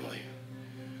your family.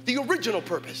 The original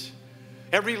purpose.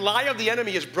 Every lie of the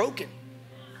enemy is broken.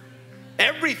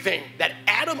 Everything that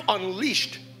Adam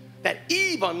unleashed, that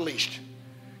Eve unleashed,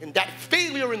 and that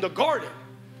failure in the garden,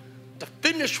 the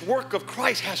finished work of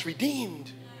Christ has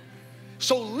redeemed.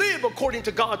 So live according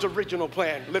to God's original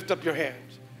plan. Lift up your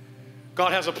hands.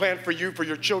 God has a plan for you, for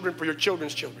your children, for your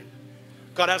children's children.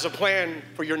 God has a plan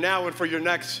for your now and for your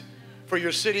next, for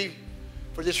your city,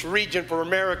 for this region, for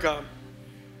America.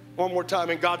 One more time,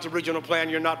 in God's original plan,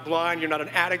 you're not blind, you're not an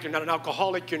addict, you're not an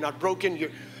alcoholic, you're not broken,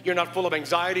 you're not full of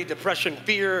anxiety, depression,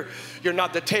 fear, you're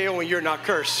not the tail, and you're not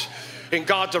cursed. In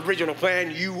God's original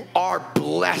plan, you are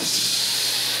blessed.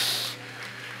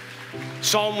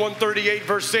 Psalm 138,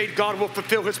 verse 8, God will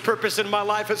fulfill his purpose in my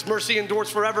life. His mercy endures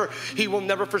forever. He will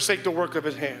never forsake the work of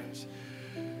his hands.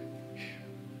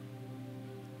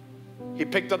 He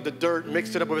picked up the dirt,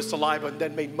 mixed it up with his saliva, and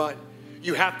then made mud.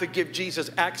 You have to give Jesus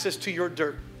access to your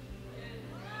dirt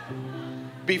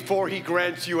before he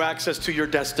grants you access to your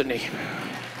destiny.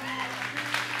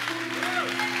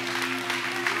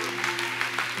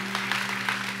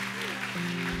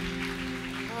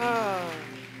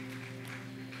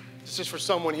 This is for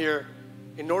someone here.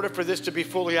 In order for this to be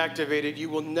fully activated, you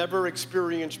will never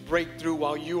experience breakthrough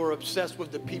while you are obsessed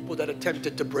with the people that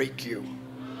attempted to break you.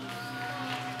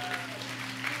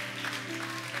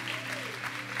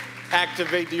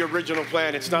 Activate the original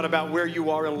plan. It's not about where you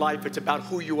are in life. It's about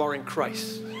who you are in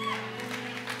Christ.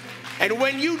 And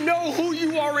when you know who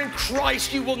you are in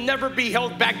Christ, you will never be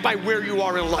held back by where you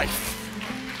are in life.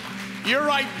 Your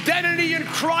identity in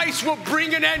Christ will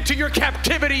bring an end to your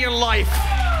captivity in life.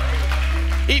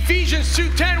 Ephesians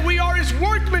 2:10, we are his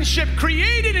workmanship,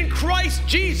 created in Christ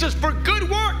Jesus for good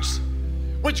works,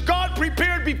 which God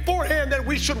prepared beforehand that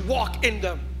we should walk in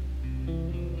them.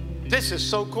 This is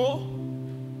so cool.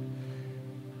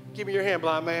 Give me your hand,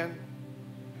 blind man.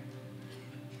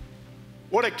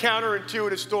 What a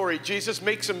counterintuitive story. Jesus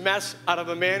makes a mess out of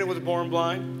a man who was born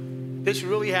blind. This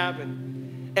really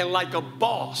happened. And like a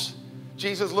boss,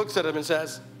 Jesus looks at him and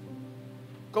says,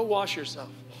 go wash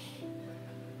yourself.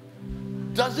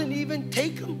 Doesn't even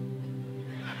take him.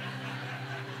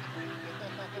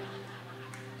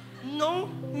 No,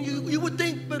 you would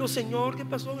think, pero Señor, ¿qué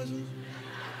pasó, Jesús?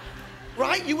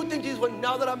 Right? You would think, Jesus, well,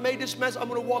 now that I made this mess, I'm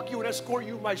going to walk you and escort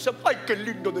you myself. Ay, qué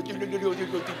lindo.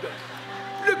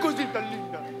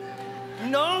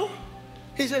 No.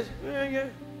 He says,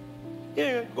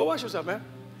 yeah, go wash yourself, man.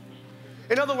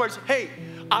 In other words, hey,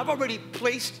 I've already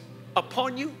placed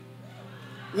upon you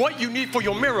what you need for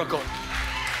your miracle.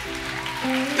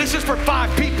 This is for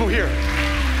 5 people here.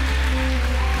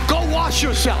 Go wash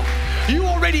yourself. You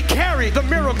already carry the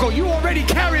miracle. You already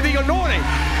carry the anointing.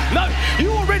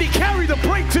 You already carry the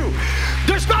breakthrough.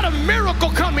 There's not a miracle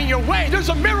coming your way. There's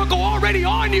a miracle already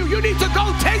on you. You need to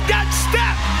go take that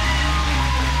step.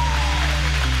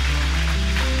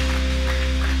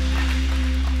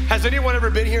 Has anyone ever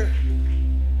been here?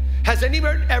 Has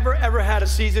anyone ever had a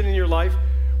season in your life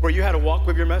where you had to walk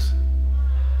with your mess?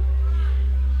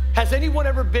 Has anyone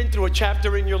ever been through a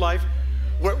chapter in your life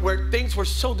where things were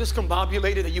so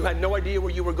discombobulated that you had no idea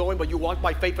where you were going, but you walked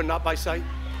by faith and not by sight?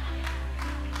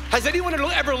 Has anyone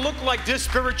ever looked like this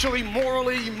spiritually,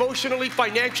 morally, emotionally,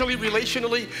 financially,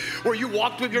 relationally, where you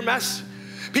walked with your mess?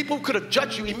 People could have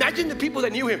judged you. Imagine the people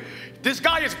that knew him. This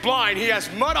guy is blind. He has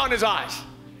mud on his eyes.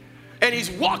 And he's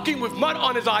walking with mud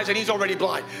on his eyes and he's already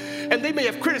blind. And they may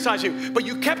have criticized you, but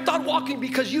you kept on walking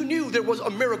because you knew there was a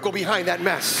miracle behind that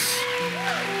mess.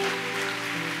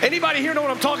 Anybody here know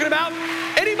what I'm talking about?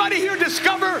 Anybody here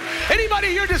discover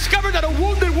that a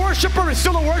wounded worshiper is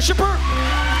still a worshiper?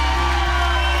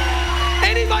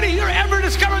 Anybody here ever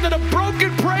discover that a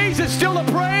broken praise is still a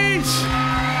praise?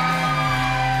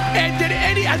 And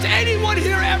has anyone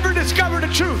here ever discovered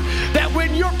the truth that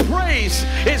when your praise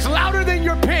is louder than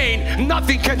your pain,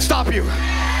 nothing can stop you?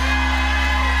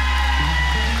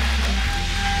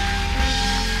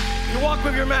 You walk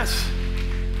with your mess.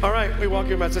 All right, we walk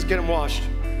your mess. Let's get them washed.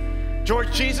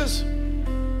 George Jesus,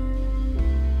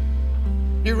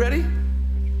 you ready?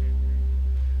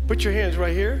 Put your hands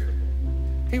right here.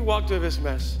 He walked with his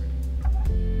mess.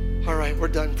 All right, we're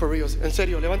done for real. En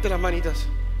serio, levante las manitas.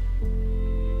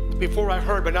 Before I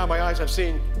heard, but now my eyes have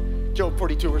seen. Job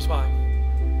 42, verse 5.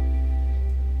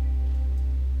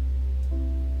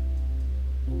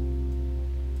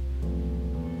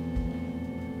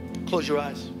 Close your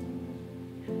eyes.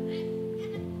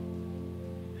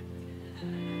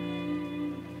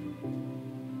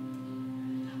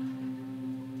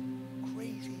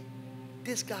 Crazy.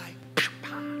 This guy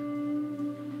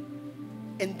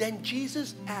And then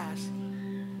Jesus asked,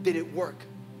 did it work?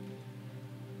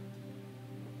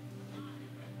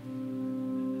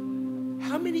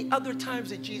 How many other times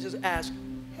did Jesus ask,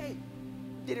 hey,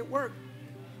 did it work?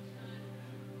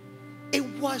 It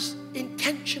was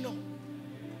intentional.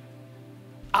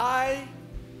 I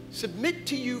submit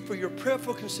to you for your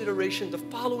prayerful consideration the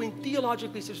following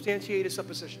theologically substantiated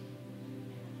supposition.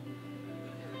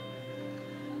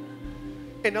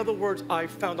 In other words, I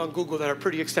found on Google that are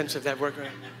pretty extensive that work.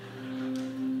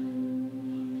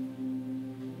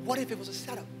 What if it was a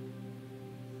setup?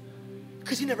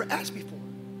 Because he never asked before.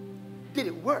 Did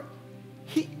it work?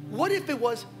 What if it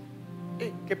was,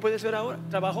 hey, ¿qué puede ser ahora?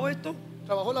 ¿Trabajó esto?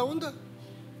 ¿Trabajó la onda?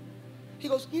 He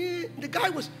goes, yeah. The guy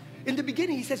was, in the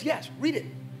beginning, he says, yes, read it.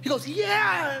 He goes,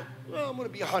 yeah. Well, I'm going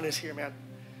to be honest here, man.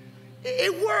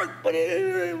 It worked, but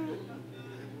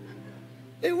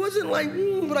it wasn't like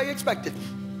what I expected.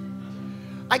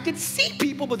 I could see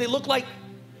people, but they looked like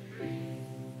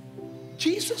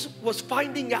Jesus was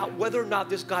finding out whether or not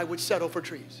this guy would settle for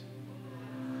trees.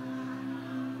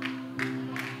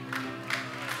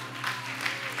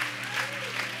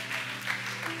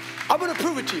 I'm going to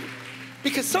prove it to you.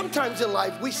 Because sometimes in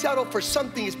life, we settle for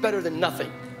something is better than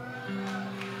nothing.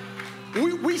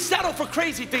 We settle for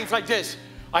crazy things like this.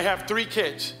 I have 3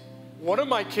 kids. One of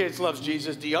my kids loves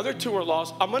Jesus. The other 2 are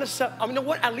lost. I'm going to settle. You know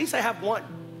what? At least I have one.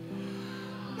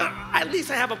 At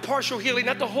least I have a partial healing.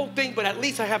 Not the whole thing, but at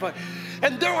least I have a...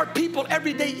 And there are people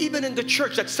every day, even in the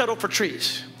church, that settle for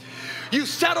trees. You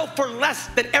settle for less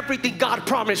than everything God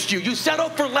promised you. You settle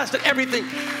for less than everything.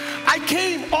 I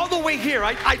came all the way here.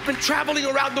 I've been traveling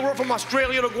around the world from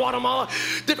Australia to Guatemala.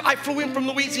 I flew in from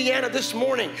Louisiana this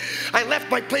morning. I left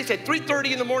my place at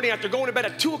 3:30 in the morning after going to bed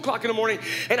at 2 o'clock in the morning.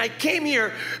 And I came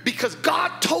here because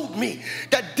God told me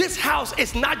that this house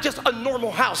is not just a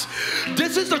normal house.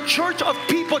 This is a church of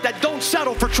people that don't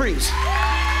settle for trees.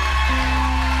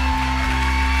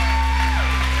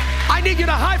 I need you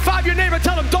to high five your neighbor and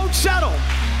tell them, don't settle.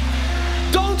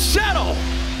 Don't settle.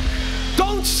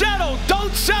 Don't settle,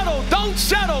 don't settle, don't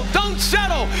settle, don't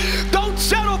settle. Don't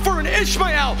settle for an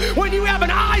Ishmael when you have an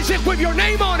Isaac with your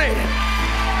name on it.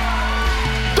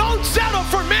 Don't settle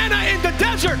for manna in the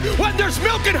desert when there's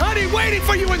milk and honey waiting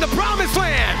for you in the promised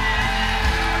land.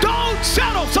 Don't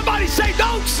settle. Somebody say,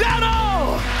 don't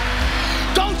settle.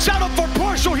 Don't settle for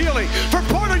partial healing, for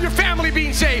part of your family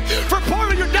being saved, for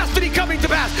part of your destiny coming to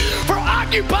pass, for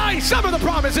occupying some of the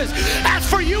promises. As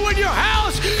for you and your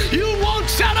house, you won't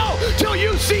settle till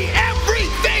you see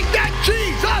everything that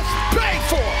Jesus paid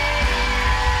for.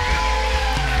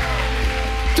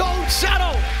 Don't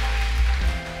settle.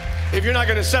 If you're not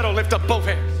going to settle, lift up both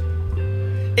hands.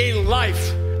 In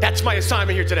life, that's my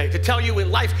assignment here today, to tell you in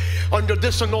life, under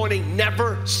this anointing,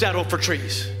 never settle for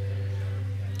trees.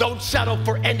 Don't settle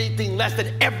for anything less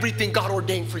than everything God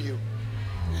ordained for you.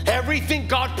 Everything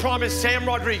God promised Sam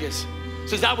Rodriguez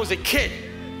since I was a kid,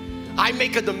 I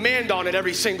make a demand on it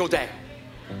every single day.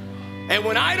 And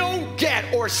when I don't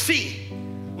get or see,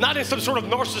 not in some sort of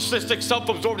narcissistic,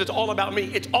 self-absorbed, it's all about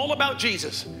me. It's all about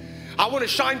Jesus. I want to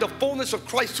shine the fullness of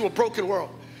Christ to a broken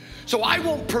world. So I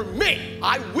won't permit,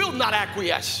 I will not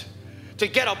acquiesce to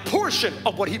get a portion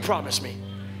of what he promised me.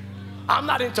 I'm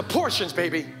not into portions,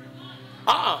 baby.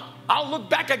 I'll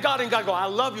look back at God and God go, I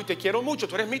love you, te quiero mucho,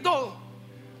 tú eres mi todo.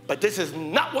 But this is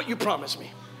not what you promised me.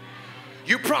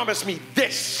 You promised me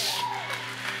this.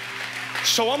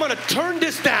 So I'm going to turn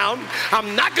this down.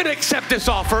 I'm not going to accept this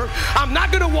offer. I'm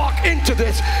not going to walk into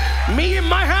this. Me and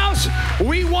my house,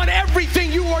 we want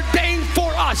everything you ordained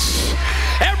for us.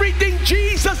 Everything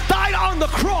Jesus died on the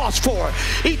cross for.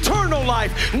 Eternal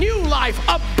life, new life,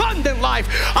 abundant life.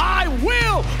 I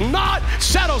will not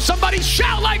settle. Somebody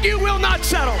shout like you will not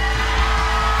settle.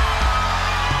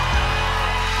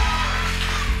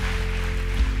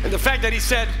 And the fact that he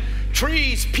said,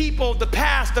 trees, people, the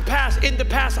past, in the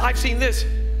past, I've seen this.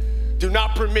 Do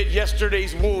not permit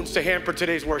yesterday's wounds to hamper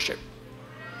today's worship.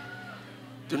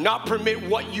 Do not permit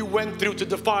what you went through to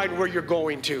define where you're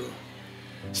going to.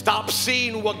 Stop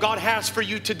seeing what God has for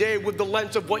you today with the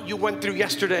lens of what you went through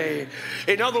yesterday.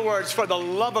 In other words, for the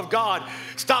love of God,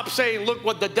 stop saying, look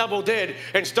what the devil did,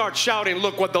 and start shouting,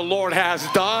 look what the Lord has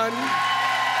done.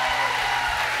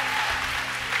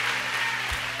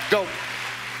 Go.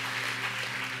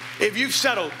 If you've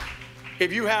settled,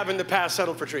 if you have in the past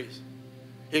settled for trees,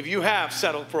 if you have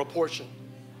settled for a portion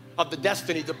of the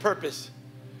destiny, the purpose,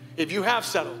 if you have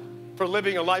settled for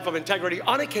living a life of integrity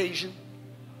on occasion,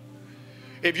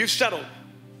 if you've settled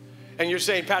and you're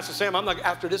saying, Pastor Sam, I'm not,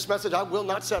 after this message, I will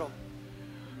not settle.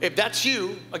 If that's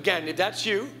you, again, if that's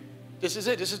you, this is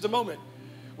it. This is the moment.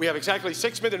 We have exactly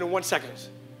 6 minutes and 1 second.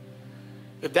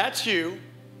 If that's you,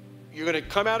 You're going to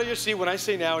come out of your seat when I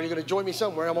say now, and you're going to join me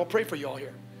somewhere. I'm going to pray for you all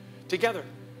here together.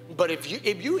 But if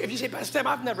you say, Pastor Sam,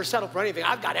 I've never settled for anything.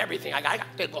 I've got everything. I got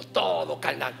tengo todo,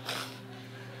 carnal.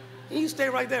 You stay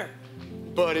right there.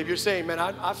 But if you're saying, man,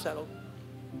 I've settled.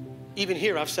 Even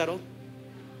here, I've settled.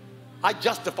 I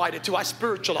justified it too. I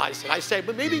spiritualized it. I say,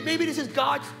 but maybe this is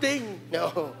God's thing.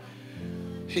 No.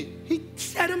 He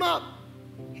set him up.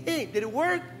 Hey, did it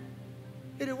work?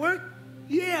 Did it work?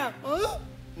 Yeah. Huh?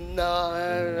 No,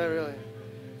 not really.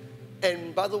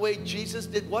 And by the way, Jesus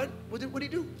did what? What did he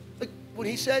do? Like when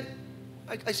he said,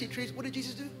 I see trees, what did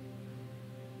Jesus do?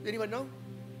 Did anyone know?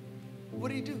 What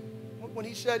did he do? When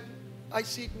he said, I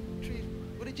see trees,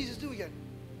 what did Jesus do again?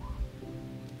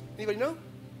 Anybody know?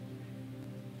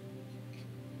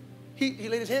 He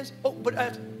laid his hands. Oh, but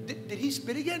did he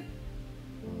spit again?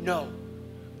 No.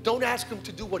 Don't ask him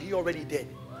to do what he already did.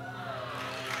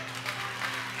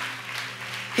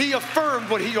 He affirmed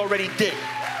what he already did.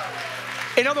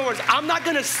 In other words, I'm not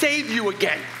going to save you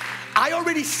again. I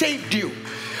already saved you.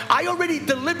 I already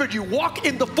delivered you. Walk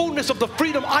in the fullness of the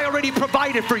freedom I already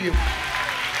provided for you.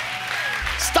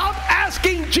 Stop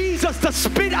asking Jesus to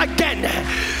spit again.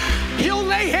 He'll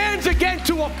lay hands again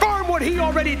to affirm what he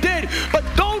already did, but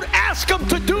don't ask him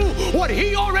to do what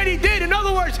he already did. In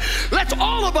other words, let's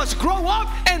all of us grow up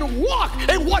and walk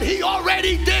in what he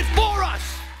already did for us.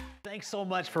 Thanks so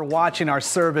much for watching our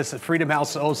service at Freedom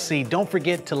House OC. Don't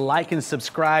forget to like and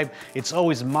subscribe. It's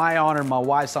always my honor, my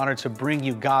wife's honor to bring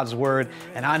you God's word.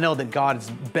 And I know that God's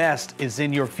best is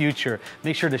in your future.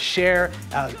 Make sure to share,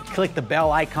 click the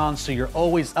bell icon so you're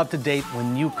always up to date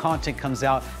when new content comes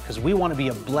out, because we want to be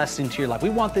a blessing to your life. We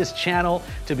want this channel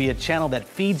to be a channel that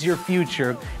feeds your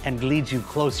future and leads you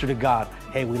closer to God.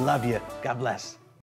 Hey, we love you. God bless.